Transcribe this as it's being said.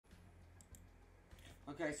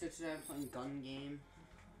Okay, so today I'm playing gun game.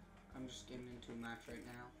 I'm just getting into a match right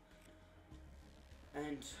now.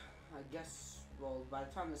 And I guess, well, by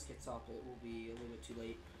the time this gets up, it will be a little bit too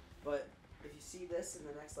late. But if you see this in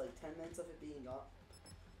the next, like, 10 minutes of it being up,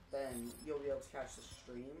 then you'll be able to catch the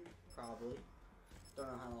stream, probably.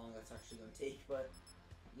 Don't know how long that's actually going to take, but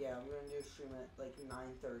yeah, I'm going to do a stream at, like,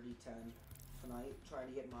 9:30, 10 tonight. Try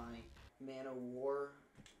to get my Man of War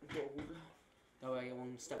gold. That way I get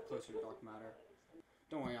one step closer to Dark Matter.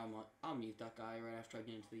 Don't worry, I'll mute that guy right after I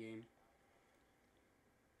get into the game.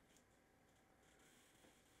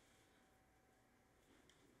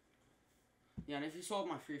 Yeah, and if you saw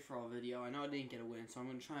my free-for-all video, I know I didn't get a win, so I'm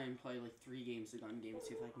going to try and play like 3 games of gun game and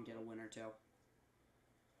see if I can get a win or 2.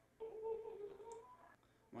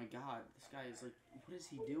 My god, this guy is like, what is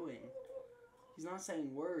he doing? He's not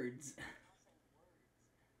saying words.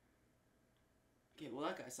 Okay, well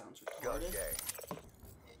that guy sounds retarded.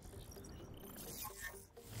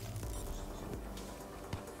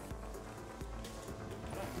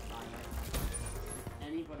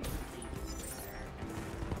 Anybody can see right there.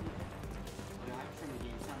 And I'm from the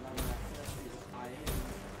game sound on that because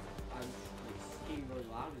I'm like speaking really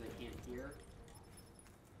loud and they can't hear.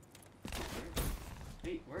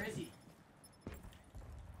 Wait, where is he?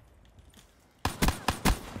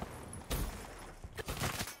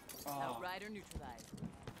 Outrider neutralized.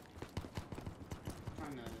 I'm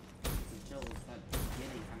trying to chill with that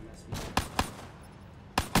beginning kind of messed me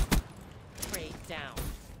up. Trade down.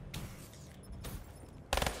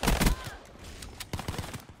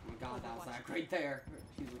 God, that was that right there.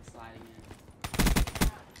 He was sliding in.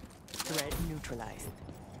 Threat neutralized.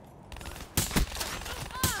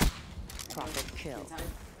 Profit kill. Inside.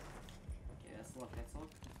 Okay, that's look, that's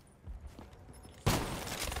look.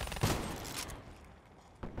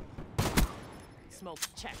 Smoke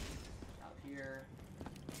check. Out here.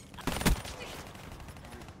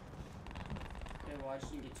 Okay, well I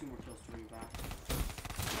just need to get 2 more kills to bring back.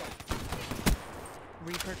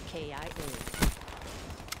 Reaper KIA.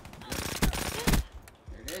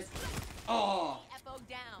 There it is. Oh! FO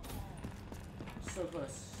down. So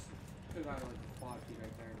close. Could've got like a quad feed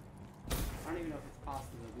right there. I don't even know if it's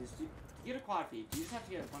possible to do. To get a quad feed, you just have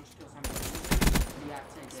to get a bunch of kills simultaneously. Or you have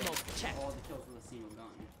to get all the kills with a single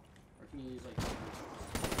gun. Or can you use like I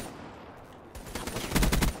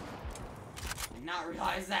did not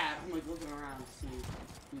realize that. I'm like looking around to see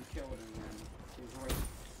who killed him and it was right.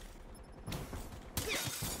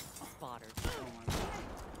 Spotter. Oh my god.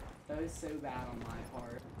 That was so bad on my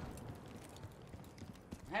part.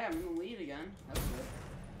 Hey, I'm in the lead again. That's good.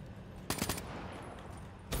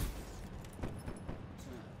 Just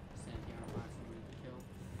gonna stand here and find somebody to kill.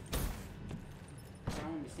 I don't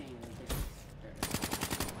want to be staying there. There it is.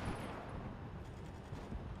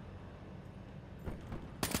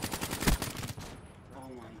 Oh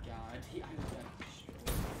my god. I just got destroyed.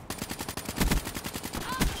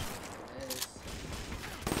 There it is.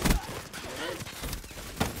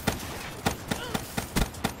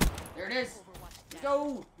 There it is. There it is. Let's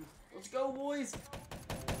go! Let's go, boys!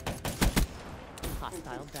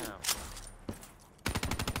 Hostile down.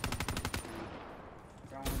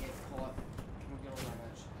 Don't want to get caught. We'll get over that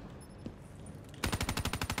edge.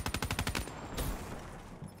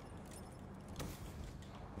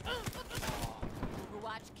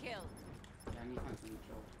 Overwatch kill. Yeah, I need to find something to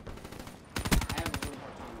kill. I have a really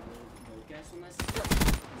hard time with focus on this.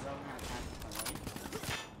 Because I don't have tactics I like.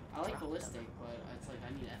 I like ballistic, but it's like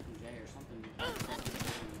I need FNJ or something.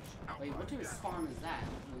 Wait, what type of spawn is that?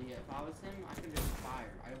 Really, if I was him, I could just fire.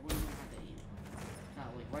 I wouldn't even have to aim. Not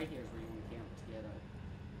like right here is where you want to camp to get a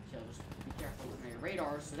kill. Just be careful with your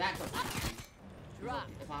radars, so that doesn't happen. Drop.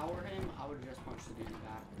 If I were him, I would have just punched the dude in the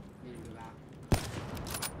back. Made him go back.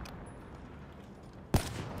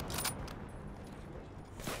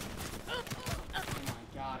 Oh my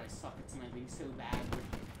god, I suck at sniping so bad.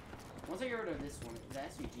 Once I get rid of this one, the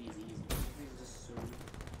SVG is easy. This is just so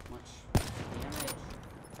much damage.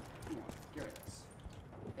 Come on, get rid of this.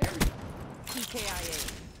 There we go. PKIA.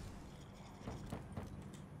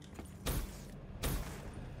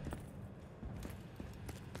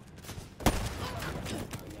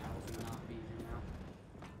 Oh yeah, I was not being here now.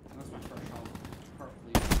 That's my first shot.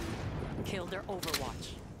 Perfectly. Kill their Overwatch.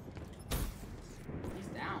 He's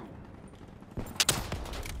down.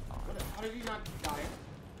 How did you not die?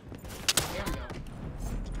 There we go.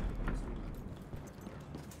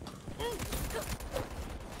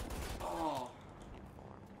 Oh.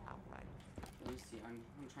 Let me see. I'm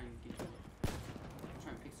trying to get. I'm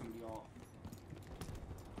trying to pick somebody off.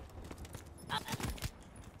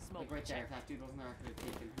 Smoke Like right there. check. If that dude wasn't there, I could have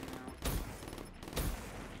taken him out.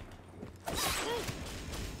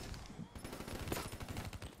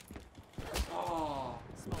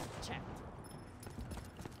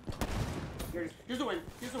 Here's the win.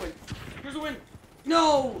 Here's the win. Here's the win.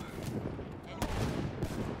 No!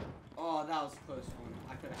 Oh, that was a close one.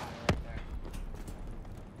 I could have had it right there.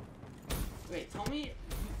 Wait, tell me,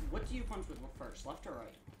 what do you punch with first, left or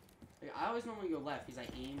right? Like, I always normally go left because I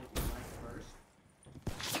aim with my left first.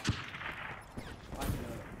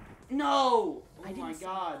 No! Oh my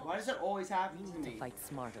god, why does that always happen to me? Fight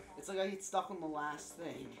smarter. It's like I get stuck on the last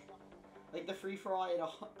thing. Like the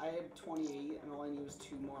free-for-all, I had 28 and all I needed was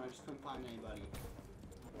 2 more and I just couldn't find anybody.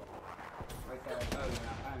 Right there. Oh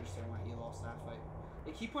yeah, I understand why you lost that fight.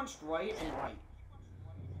 Like he punched right and right.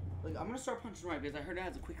 Like I'm gonna start punching right because I heard it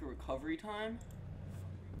has a quicker recovery time.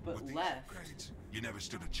 But left. Great. You never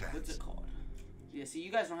stood a chance. What's it called? Yeah, see,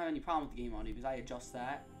 you guys don't have any problem with the game audio because I adjust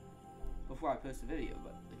that before I post the video.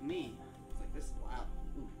 But like me, it's like this is loud.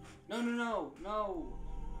 Ooh. No, no, no, no.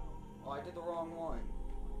 Oh, I did the wrong one.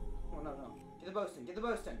 Oh no, no. Get the boasting. Get the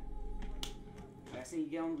boasting. I just need to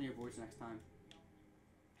get on the leaderboards next time.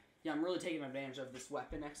 Yeah, I'm really taking advantage of this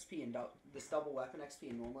weapon XP and this double weapon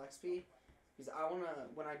XP and normal XP because I wanna,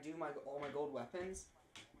 when I do all my gold weapons,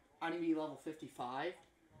 I need to be level 55.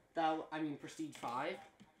 Prestige 5.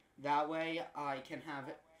 That way I can have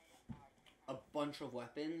a bunch of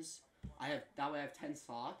weapons. That way I have 10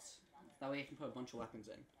 slots. That way I can put a bunch of weapons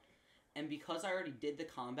in. And because I already did the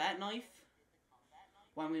combat knife,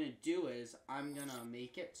 what I'm gonna do is I'm gonna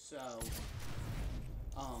make it so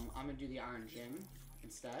I'm gonna do the iron gym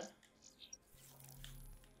instead.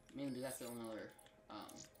 Mainly that's the only other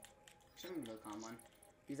I'm gonna go combine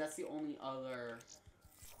because that's the only other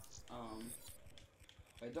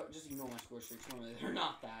I don't just ignore my score streaks. Normally they're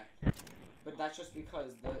not that, but that's just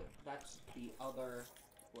because that's the other.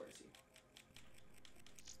 Where is he?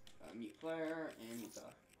 Mute player and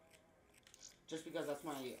Mika. Just because that's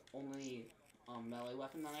my only melee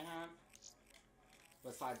weapon that I have,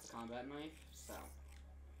 besides the combat knife. So.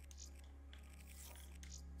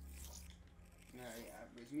 Alright, yeah,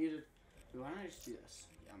 everybody's muted. Wait, why don't I just do this?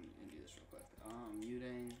 Yeah, I'm gonna do this real quick.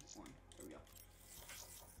 Muting 1. There we go.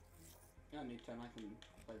 Yeah, new 10, I can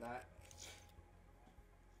play that.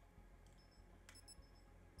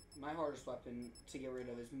 My hardest weapon to get rid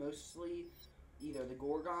of is mostly either the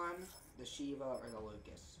Gorgon, the Shiva, or the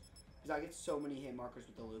Locust. Because I get so many hit markers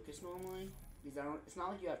with the Locust normally. Because it's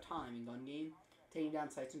not like you have time in gun game taking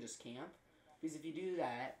down sites and just camp. Because if you do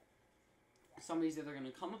that, somebody's either going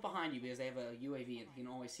to come up behind you because they have a UAV and they can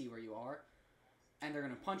always see where you are, and they're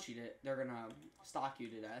going to punch you they're going to stalk you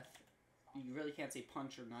to death. You really can't say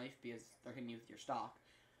punch or knife because they're hitting you with your stock.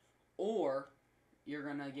 Or you're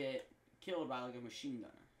going to get killed by like a machine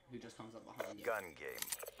gunner who just comes up behind you. Gun game.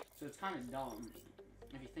 So it's kind of dumb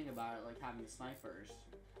if you think about it, like having snipers.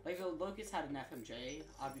 Like if the Locust had an FMJ,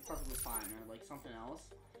 I'd be perfectly fine, or like something else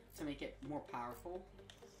to make it more powerful.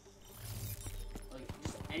 Like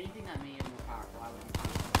just anything that made it more powerful, I would be fine.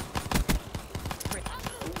 Oh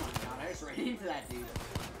my god, I just ran into that dude.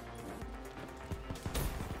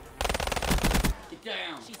 Get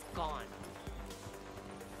down! She's gone.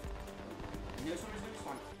 I knew somebody's gonna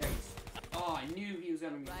spawn. There he is. Oh, I knew he was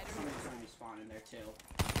gonna be. Somebody was gonna be spawning there too.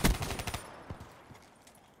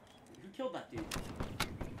 Who killed that dude?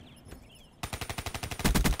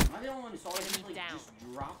 Am I the only one who saw him like just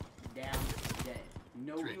drop down dead?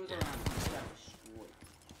 Nobody was around. He just got destroyed.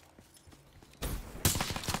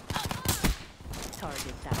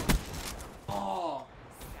 Target down. Oh!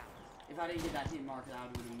 If I didn't get that hit marker, that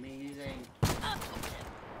would have been amazing.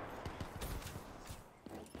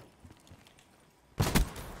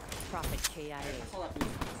 Prophet KIA. I saw that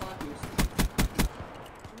boost. I saw that boost.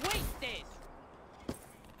 Wasted!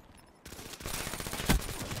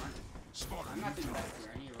 I'm not doing best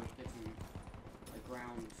here. I need to get some like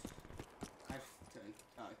ground. I have to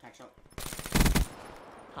catch up.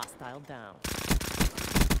 Hostile down.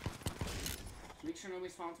 Make sure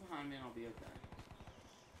nobody spawns behind me and I'll be okay.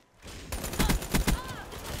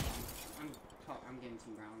 I'm getting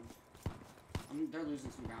some ground. They're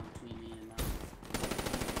losing some ground between me and them.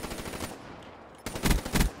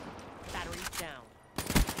 Batteries down.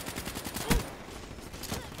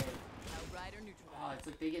 Outrider neutral. Oh, it's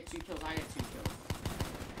like they get 2 kills, I get 2 kills.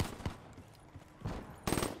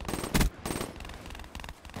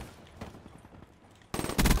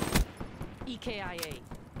 EKIA.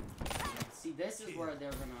 See, this is where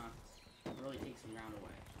they're gonna really take some ground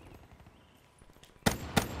away.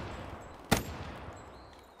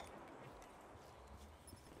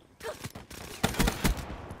 To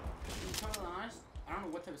be totally honest, I don't know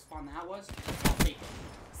what type of spawn that was. I'll take it.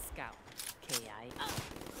 Scout. KIA.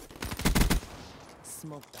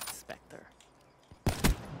 Smoke that Spectre.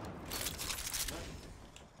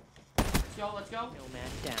 Let's go, let's go.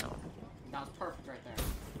 Nomad down. That was perfect right there.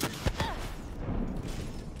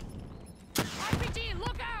 RPG,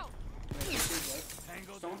 look out! Wait,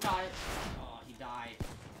 just don't die. Oh, he died.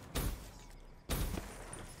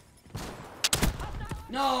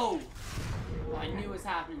 No! Oh, I knew it was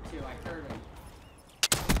happening too. I heard him.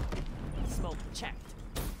 Smoke checked.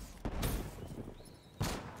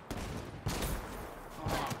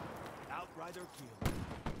 Oh, Outrider kill.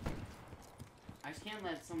 I just can't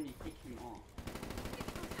let somebody pick him off.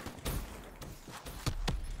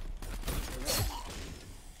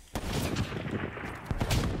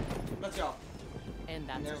 Let's go. And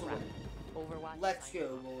that's There's a a wrap. win. Overwatch. Let's signing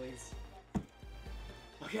go, off. boys.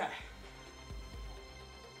 Okay.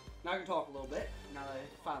 Now I can talk a little bit. Now that I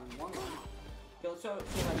finally won one. Okay, let's see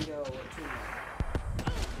how we go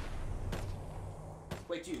 2-0.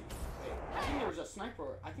 Wait, dude. Wait. I think there was a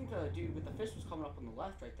sniper. I think the dude with the fist was coming up on the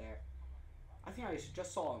left right there. I think I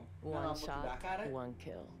just saw him. Now that I'm One looking shot, back at it. one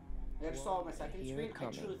kill. I just saw it on my second Here screen. it I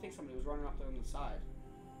coming. truly think somebody was running up there on the side.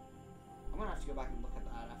 I'm gonna have to go back and look at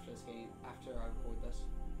that after this game, after I record this.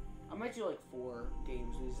 I might do like 4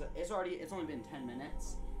 games. It's only been 10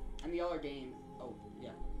 minutes, and the other game. Oh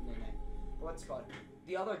yeah, no. What's it called?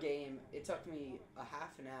 The other game. It took me a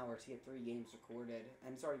half an hour to get 3 games recorded,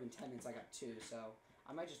 and it's already been 10 minutes. I got 2, so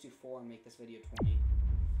I might just do 4 and make this video 20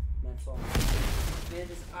 minutes long.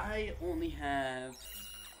 Because I only have.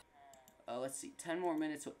 Let's see, 10 more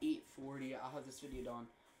minutes, so 8:40. I'll have this video done.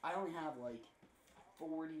 I only have like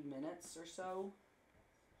 40 minutes or so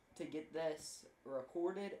to get this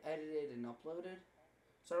recorded, edited, and uploaded.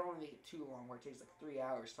 So I don't want to make it too long, where it takes like 3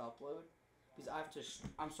 hours to upload. Because I have to,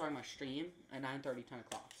 I'm starting my stream at 9:30, 10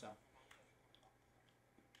 o'clock, so.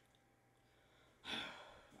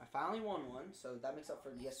 I finally won one, so that makes up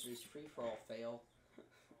for yesterday's free-for-all fail.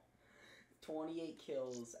 28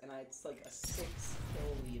 kills, and it's like a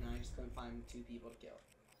 6-kill lead, and I just couldn't find 2 people to kill.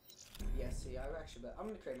 Yeah, see, I'm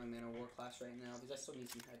gonna create my Man of War class right now, because I still need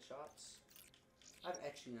some headshots. I have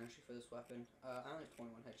etching actually for this weapon. I only have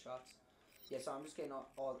 21 headshots. Yeah, so I'm just getting all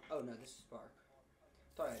oh no, this is Spark.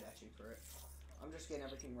 Thought I had etching for it. I'm just getting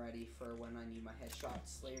everything ready for when I need my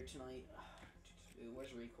headshots later tonight.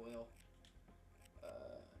 Where's recoil?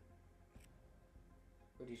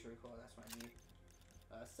 Reduce recoil, that's what I need.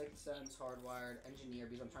 Sixth Sense, Hardwired, Engineer,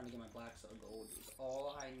 because I'm trying to get my Black Cell Gold. Is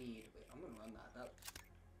all I need. Wait, I'm gonna run that. That's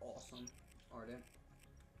awesome. Ardent.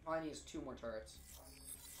 All I need is 2 more turrets.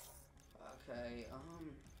 Okay,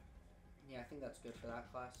 yeah, I think that's good for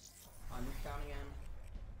that class. Nuke down again.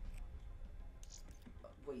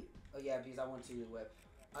 Wait, oh yeah, because I want to do the whip.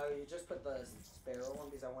 I just put the Sparrow one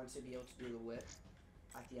because I wanted to be able to do the whip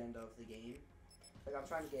at the end of the game. Like, I'm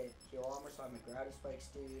trying to get heal armor, so I have my Gravity Spikes,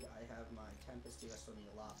 dude. I have my Tempest, dude. I still need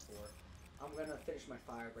a lot for. I'm gonna finish my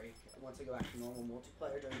Fire Break once I go back to normal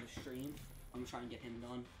multiplayer during the stream. I'm trying to get him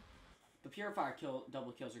done. The Purifier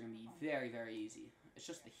double kills are gonna be very, very easy. It's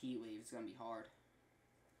just the heat wave. It's gonna be hard.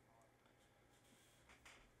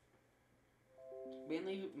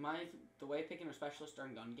 Mainly, the way picking a specialist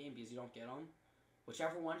during gun game, because you don't get them.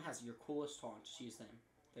 Whichever one has your coolest taunt, just use them.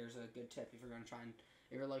 There's a good tip if you're gonna try and.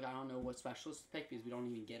 If you're like, I don't know what specialist to pick because we don't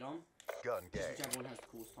even get them. Gun Just game. whichever one has the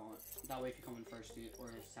coolest taunt. That way, if you come in first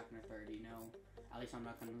or second or third, you know, at least I'm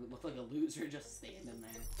not gonna look like a loser just standing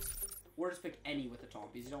there. Or just pick any with a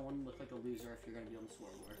taunt because you don't want to look like a loser if you're gonna be on the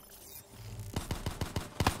scoreboard.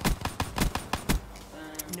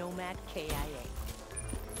 Nomad KIA.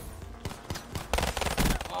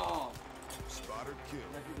 Oh, Spotter kill.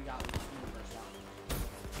 look who we got with the first round.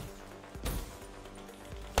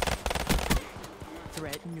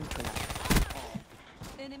 Threat neutralized. Oh,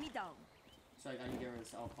 Enemy down. so I gotta get rid of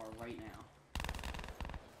this L-car right now.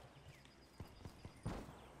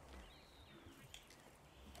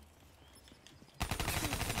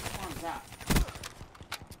 Which one's that?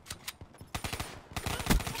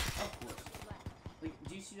 Of course. Like,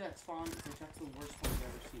 do you see that spawn? Like, that's the worst spawn I've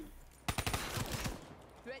ever seen.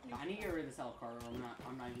 Threat I need to get rid of this L-car or I'm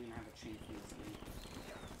not even gonna have a chance in this game.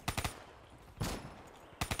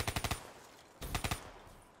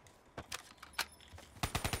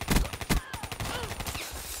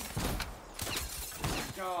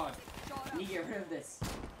 God, I need to get rid of this.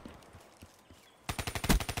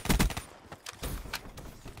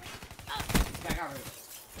 I got rid of it.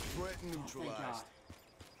 Threat Oh, thank neutralized. God.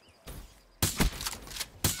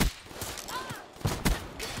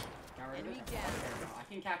 Got rid of Enemy it. down. There we go. I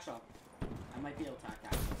can catch up. I might be able to catch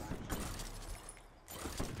up, actually.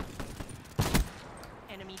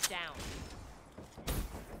 Enemy down.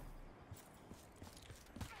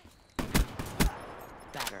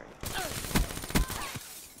 Battery.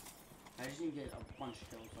 I just need to get a bunch of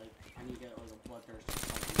kills. Like, I need to get like a bloodthirst.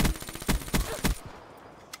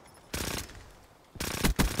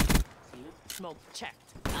 See, you. Smoke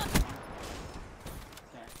checked. Okay.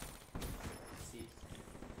 Let's see.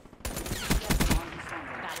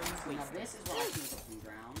 Batteries Now wasted. this is where I can look up from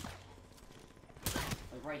ground.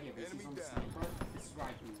 Like right here, because he's on the Enemy down. sniper. This is where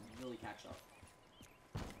I can really catch up.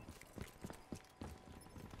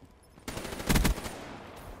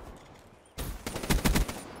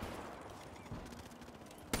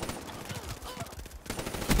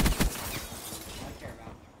 All I care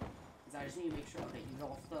about is I just need to make sure that he's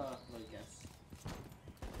off the locust.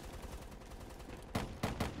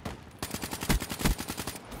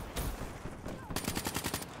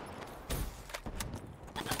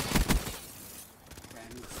 Okay,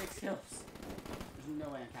 I need 6 kills. There's no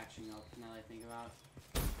way I'm catching up now that I think about it.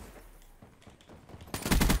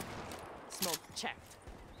 Smoke checked.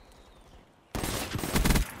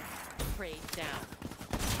 Prey down.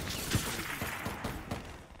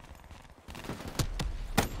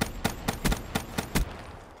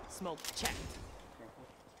 Smoke checked. Careful.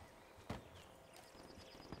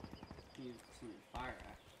 Need something to fire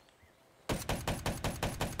at.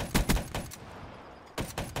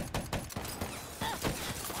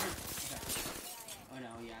 Oh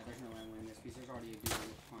no, yeah, there's no way I'm winning this because there's already a dude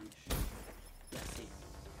with punch. Yeah, see.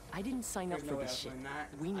 I didn't sign up There's for no way this I shit. was winning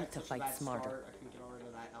that. We I need had to such a fight bad smarter. start, I couldn't get over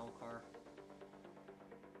to that L car.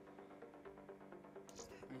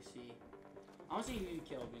 Let me see. I want to see who you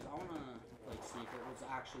kill because I want to like see if it was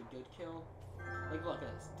actually a good kill. Like, look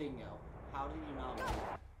at this, Dingo. How did you not win?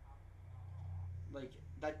 Like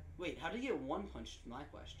that. Wait, how did you get one punch? Is my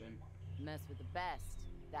question. Mess with the best,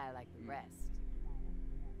 die like the rest.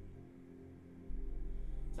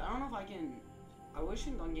 So I don't know if I can. I wish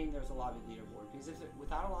in gun game there was a lobby leaderboard because if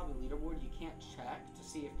without a lobby leaderboard, you can't check to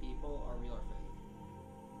see if people are real or fake.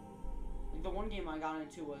 Like the one game I got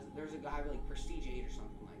into was there's a guy with like Prestige 8 or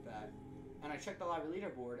something like that, and I checked the lobby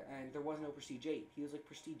leaderboard and there was no Prestige 8. He was like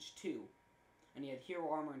Prestige 2, and he had Hero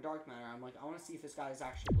Armor and Dark Matter. I'm like, I want to see if this guy is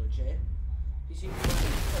actually legit. He seems to be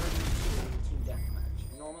 32 team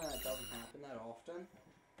deathmatch. Normally that doesn't happen that often.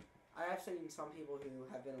 I have seen some people who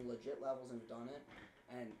have been legit levels and have done it,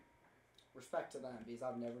 and respect to them because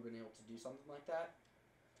I've never been able to do something like that.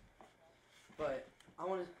 But I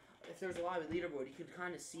want to, if there's a lobby leaderboard, you could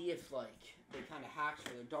kind of see if like they kind of hacked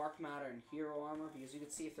for their Dark Matter and Hero Armor because you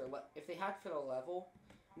could see if they're if they hacked for the level,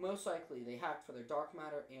 most likely they hacked for their Dark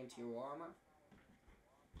Matter and Hero Armor.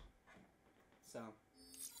 So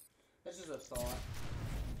that's just a thought.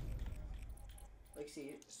 Like,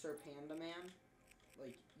 see, Sir Panda Man,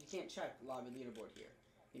 like, you can't check lobby leaderboard here.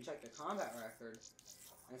 You can check the combat record,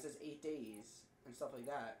 and it says 8 days, and stuff like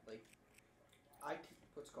that. Like,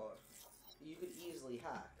 what's it called? You could easily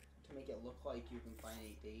hack to make it look like you can find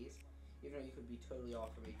 8 days, even though you could be totally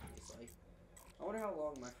off of 8 days. Like, I wonder how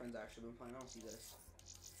long my friend's actually been playing. I don't see this.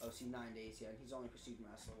 Oh, see, 9 days, yeah, and he's only Prestige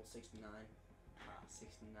Master level 69. Ah,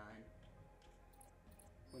 69.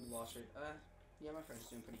 With the loss rate, yeah, my friend's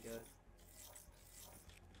doing pretty good.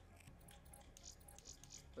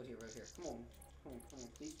 Right here, right here. Come on, come on, come on,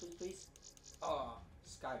 please, please, please. Oh,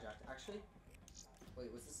 Skyjacked. Actually, wait,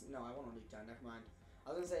 was this? No, I won on League 10. Never mind.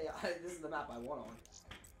 I was gonna say this is the map I won on.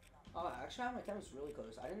 Oh, actually, my count was really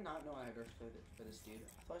close. I did not know I had Earth for this dude.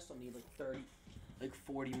 I thought I still need like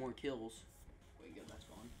 40 more kills. Wait, good, that's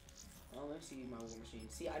gone. Well, let me see my War Machine.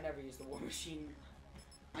 See, I never used the War Machine.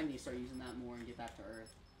 I need to start using that more and get that to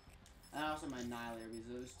Earth. And also my Annihilator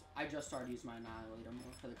because I just started using my Annihilator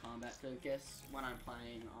more for the combat focus when I'm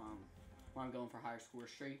playing, when I'm going for higher score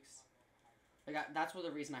streaks. Like that's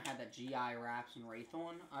the reason I had that GI Wraps and Wraith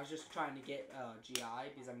on. I was just trying to get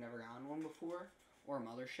GI because I've never gotten one before, or a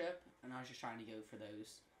Mothership, and I was just trying to go for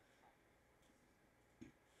those.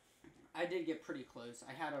 I did get pretty close.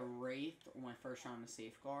 I had a Wraith on my first round of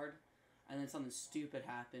Safeguard, and then something stupid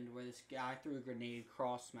happened where this guy threw a grenade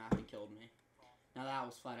cross map and killed me. Now that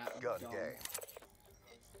was flat out dumb.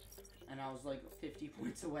 And I was like 50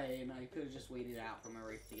 points away, and I could have just waited out for my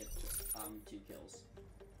Wraith to get 2 kills.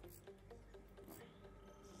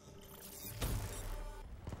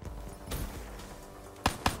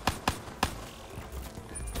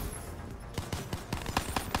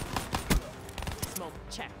 Smoke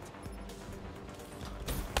checked.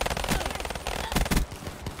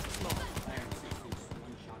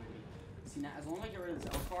 See now, as long as I get rid of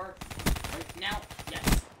this L car, right now,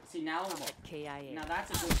 yes. See now, KIA. now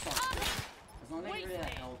that's a good start. As long as I get rid of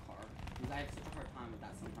that L car, because I have such a hard time with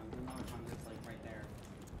that sometimes. And other times it's like right there,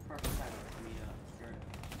 perfect setup for me to skirt.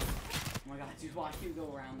 Oh my god, dude, watch you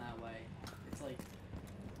go around that way. It's like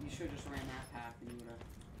you should have just ran that path and you would have.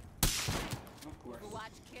 Of course.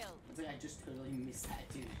 Watch kill. It's like I just totally missed that,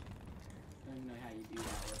 dude. I don't even know how you do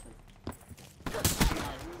that with it.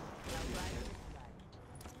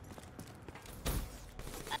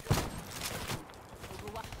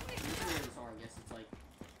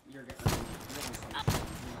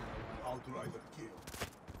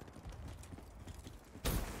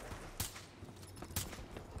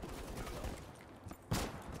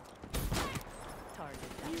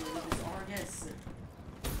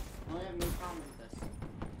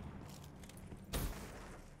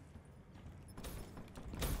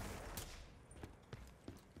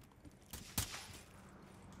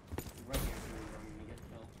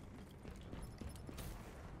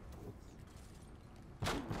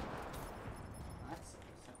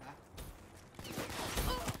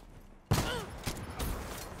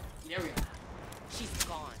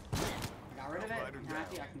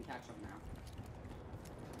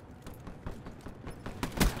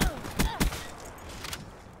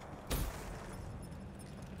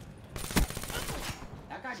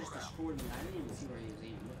 just destroyed me. I didn't even see where he was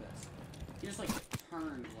aiming. Look at this. He just like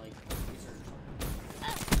turned like wizard.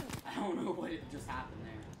 I don't know what it just happened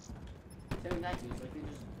there. Same with that dude. It's like they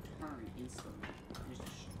just turned instantly. They just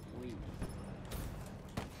destroyed me.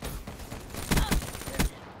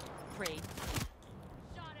 Trade.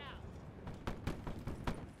 Shot out.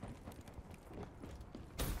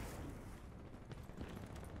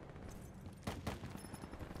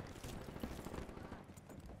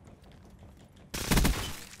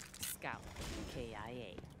 Scout.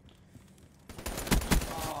 KIA.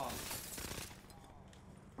 Oh.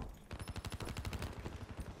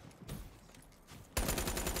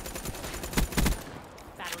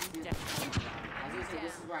 Battery Dude, dead. I was gonna say,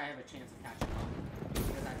 this is where I have a chance of catching up.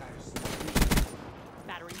 Because that guy just sniped me.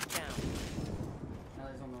 Battery down. Now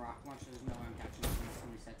that he's on the rocket launcher, there's no way I'm catching up unless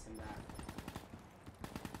somebody sets him back.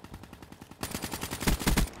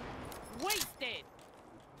 Wasted.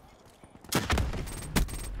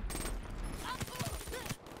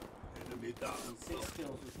 Enemy down. And 6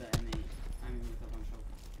 kills with the M8. I mean, with a bunch of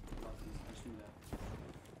weapons. I just knew that.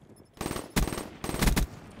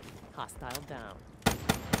 Hostile down.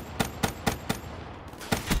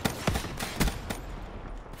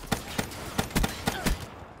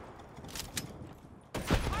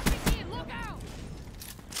 RPG, look out!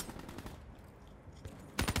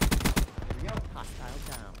 There we go. Hostile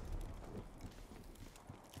down.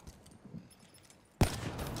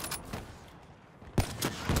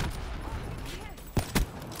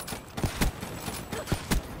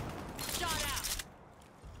 Shot out!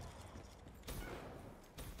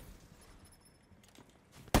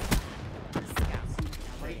 Scout.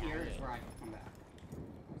 Now, right here is KIA. where I can come back.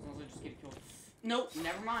 As long as I just get killed. Nope,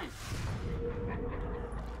 never mind.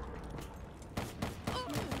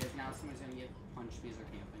 Because now someone's gonna get punched because they're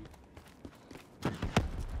camping.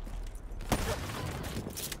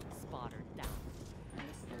 Spotter down. I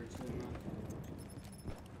guess third's good enough.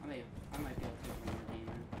 I might be able to get one more game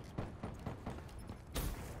in.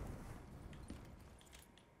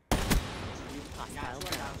 Hostile Got you,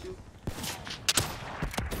 I down. got you.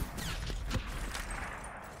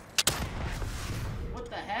 What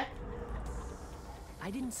the heck?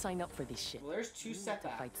 I didn't sign up for this shit. Well, there's 2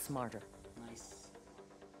 setbacks. Fight smarter. Nice.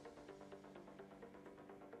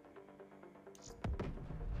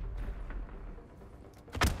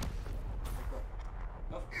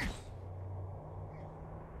 Of course.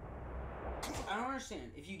 I don't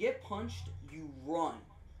understand. If you get punched, you run.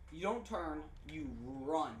 You don't turn, you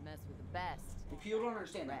run. Mess with the best. If people don't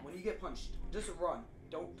understand that, when you get punched, just run.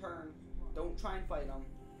 Don't turn. Don't try and fight them.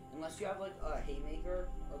 Unless you have like a haymaker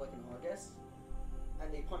or like an Argus,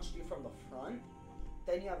 and they punched you from the front,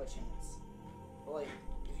 then you have a chance. But like,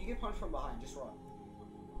 if you get punched from behind, just run.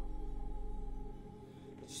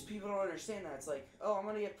 It's just people don't understand that. It's like, oh, I'm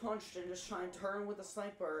gonna get punched and just try and turn with a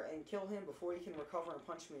sniper and kill him before he can recover and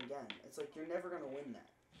punch me again. It's like, you're never gonna win that.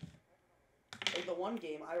 Like the one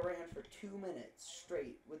game, I ran for 2 minutes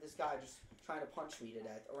straight with this guy just trying to punch me to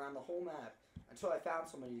death around the whole map until I found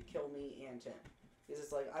somebody to kill me and him. Because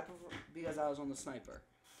it's like, I prefer, because I was on the sniper.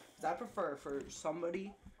 Because I prefer for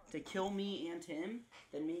somebody to kill me and him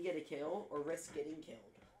than me get a kill or risk getting killed.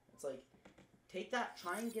 It's like, take that,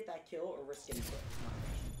 try and get that kill or risk getting killed.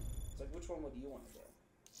 It's like, which one would you want to do?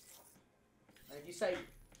 And if you say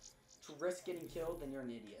to risk getting killed, then you're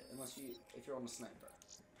an idiot. Unless you, if you're on the sniper.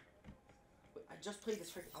 Wait, I just played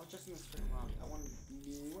this I was just in this freaking lobby. I want a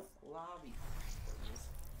new lobby. Please.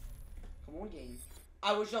 Come on, game.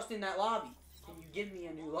 I was just in that lobby. Can you give me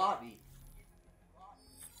a new lobby?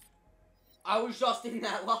 I was just in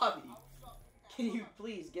that lobby. Can you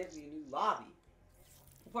please give me a new lobby?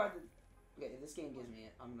 Okay, if this game gives me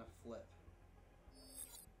it, I'm gonna flip.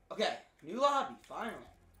 Okay, new lobby, finally.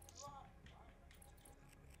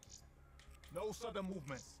 No sudden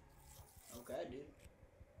movements. Okay, dude.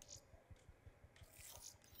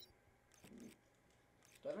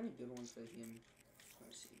 Do I have any good ones for this game?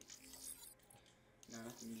 Let's see. No,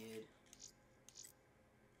 nothing good.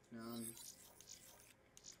 None.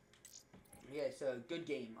 Okay, so good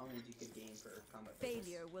game. I'm gonna do good game for combat fitness.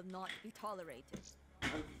 Failure will not be tolerated.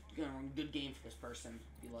 I'm gonna run good game for this person.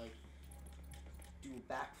 Be like, do a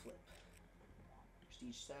backflip.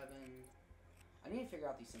 Prestige 7. I need to figure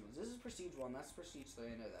out these symbols. This is Prestige 1. That's Prestige 3.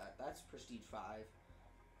 I know that. That's Prestige 5.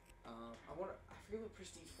 I forget what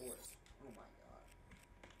Prestige 4 is. Oh my god.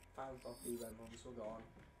 5 buff blue red ones. We're gone.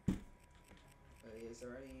 Wait, is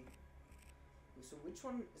there any? So which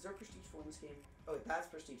one is there? Prestige 4 in this game? Oh, wait, that's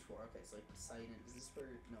Prestige 4. Okay, it's like Poseidon. Is this for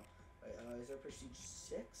no? Wait, is there Prestige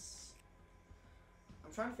 6? I'm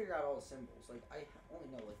trying to figure out all the symbols. Like I only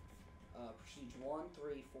know like Prestige 1,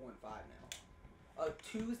 3, 4, and 5 now.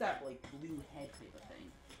 2 is that like blue head type of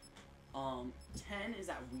thing. 10 is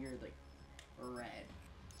that weird like red.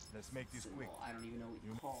 Let's make this symbol. quick. I don't even know what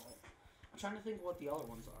you call it. I'm trying to think what the other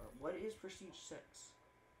ones are. What is Prestige 6?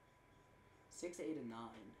 6, 8, and 9.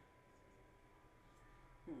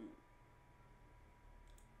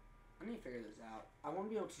 I need to figure this out. I want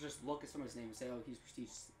to be able to just look at somebody's name and say, oh, he's Prestige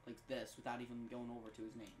like this, without even going over to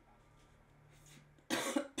his name.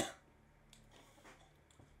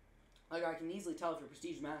 Like, I can easily tell if you're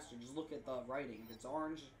Prestige Master, just look at the writing. If it's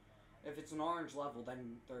orange, if it's an orange level,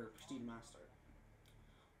 then they're Prestige Master.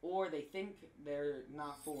 Or they think they're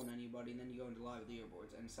not fooling anybody, and then you go into live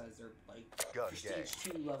leaderboards and it says they're, like, Prestige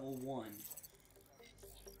 2 level 1.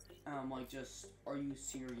 And I'm like, just, are you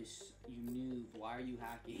serious, you noob? Why are you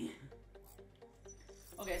hacking?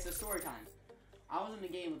 Okay, so story time. I was in a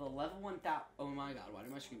game with a level 1000. Oh my god, why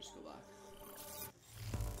did my screen just go black?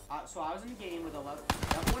 So I was in a game with a level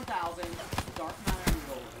 1000, Dark Matter and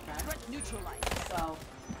Gold, okay? Threat neutralized. So,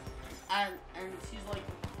 and he's like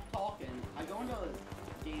talking. I go into a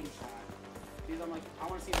game chat because I'm like, I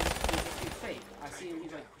want to see if he's fake. I see him,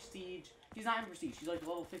 he's like Prestige. He's not in Prestige, he's like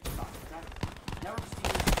level 55, okay? Never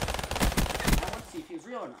Prestige. I want to see if he was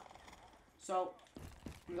real or not. So,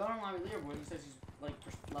 I'm going on live leaderboard and it says he's like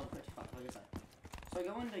level 55, like I said. So I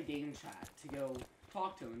go into game chat to go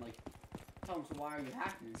talk to him and like tell him, so why are you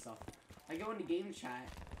hacking and stuff. I go into game chat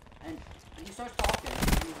and he starts talking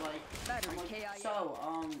and he's like, I'm like, so,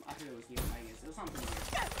 I think it was here, I guess. It was something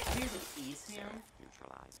weird. Here's an ECM.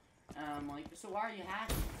 And I'm like, so why are you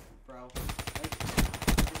hacking, bro? Like,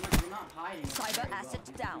 you're not hiding. Cyber asset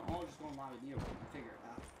down. We're all just going live with you and figure it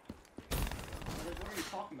out. Like, what are you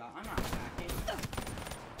talking about? I'm not hacking.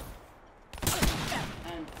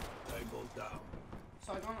 And Tango down.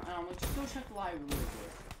 so I go and I'm like, just go check the live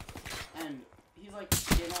leaderboard. And he's like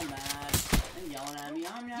getting all mad and yelling at me.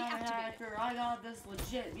 I'm not a hacker. I got this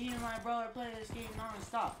legit. Me and my brother play this game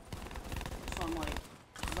non-stop. So I'm like,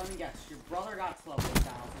 let me guess. Your brother got to level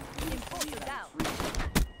 1000. Imposter down. You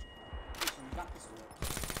got this one.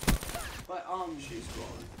 But She's gone.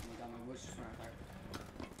 oh my god, my voice just went out there.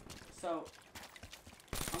 So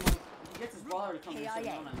I'm like, he gets his brother to come and sit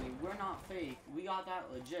down at me. We're not fake. We got that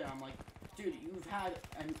legit. I'm like, dude, you've had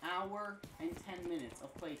an hour and 10 minutes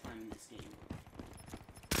of playtime in this game.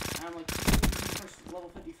 And I'm like, first level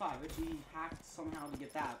 55. I bet he hacked somehow to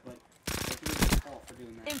get that, but like, he was his fault for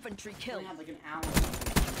doing that. Infantry He kill. only had like an hour.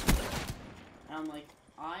 And I'm like,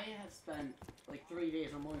 I have spent like 3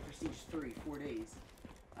 days. I'm only Prestige 3, 4 days.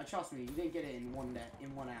 Trust me, you didn't get it in 1 day,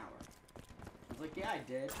 in 1 hour. I was like, yeah, I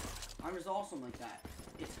did. I'm just awesome like that.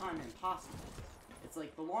 It's kind of impossible. It's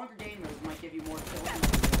like the longer game modes might give you more kills and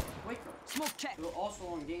more quicker. Smoke check. But also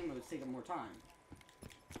long game modes take up more time.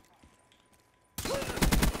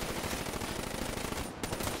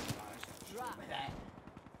 Drop. Like that.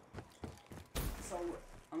 So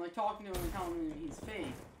I'm like talking to him and telling him he's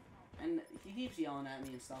fake, and he keeps yelling at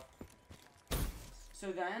me and stuff.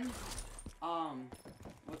 So then,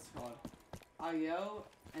 what's it called? I go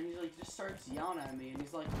and he like just starts yelling at me, and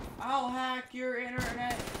he's like, "I'll hack your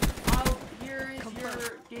internet. Here is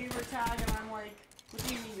your gamer tag," and I'm like, "What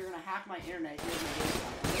do you mean you're gonna hack my internet? Here's my gamer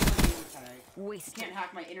tag. Here's my gamer tag. You Wasted. can't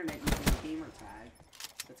hack my internet using a gamer tag.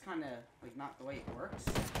 That's kind of like not the way it works."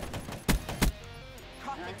 And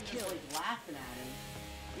I Profit was just kill. like laughing at him.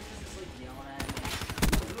 He was just like yelling at me.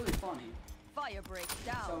 It was really funny. Fire break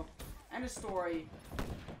down. So, end of story.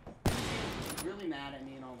 He's really mad at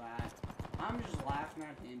me and all that. I'm just laughing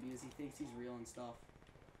at him because he thinks he's real and stuff.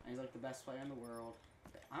 And he's like the best player in the world.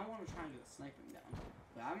 I want to try and get the sniping down.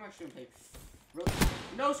 But I'm actually going to take really...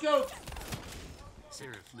 No scope!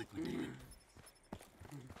 Serious liquidated.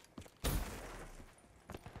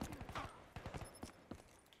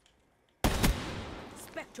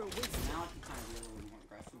 Spectre wasted. Now I can kind of be a little bit more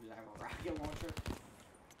aggressive because I have a rocket launcher.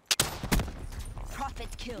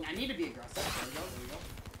 Profit kill. I need to be aggressive. There we go, there we go.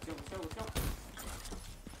 Let's go, let's go, let's go.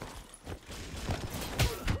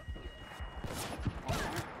 Oh,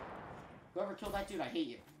 whoever killed that dude, I hate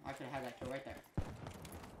you. I could have had that kill right there.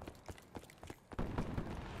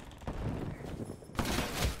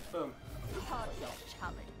 Boom. Hard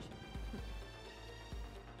challenge.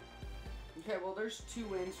 Okay, well, there's 2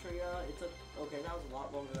 wins for ya. It's a okay. That was a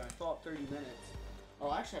lot longer than I thought. 30 minutes. Oh,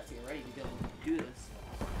 I actually have to get ready to be able to do this.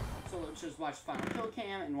 So let's just watch Final Kill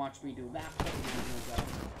Cam and watch me do a backflip.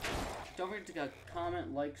 Don't forget to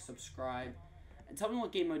comment, like, subscribe, and tell me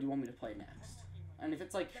what game mode you want me to play next. And if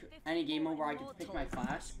it's like any game mode where I can pick my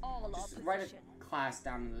class, just write a class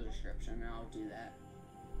down in the description, and I'll do that.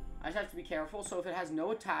 I just have to be careful. So if it has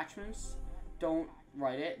no attachments, don't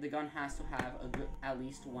write it. The gun has to have at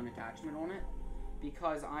least 1 attachment on it.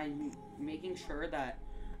 because I'm making sure that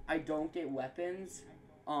I don't get weapons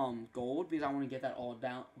gold, because I want to get that all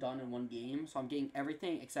done in one game. So I'm getting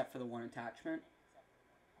everything except for the one attachment.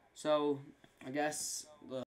 So I guess the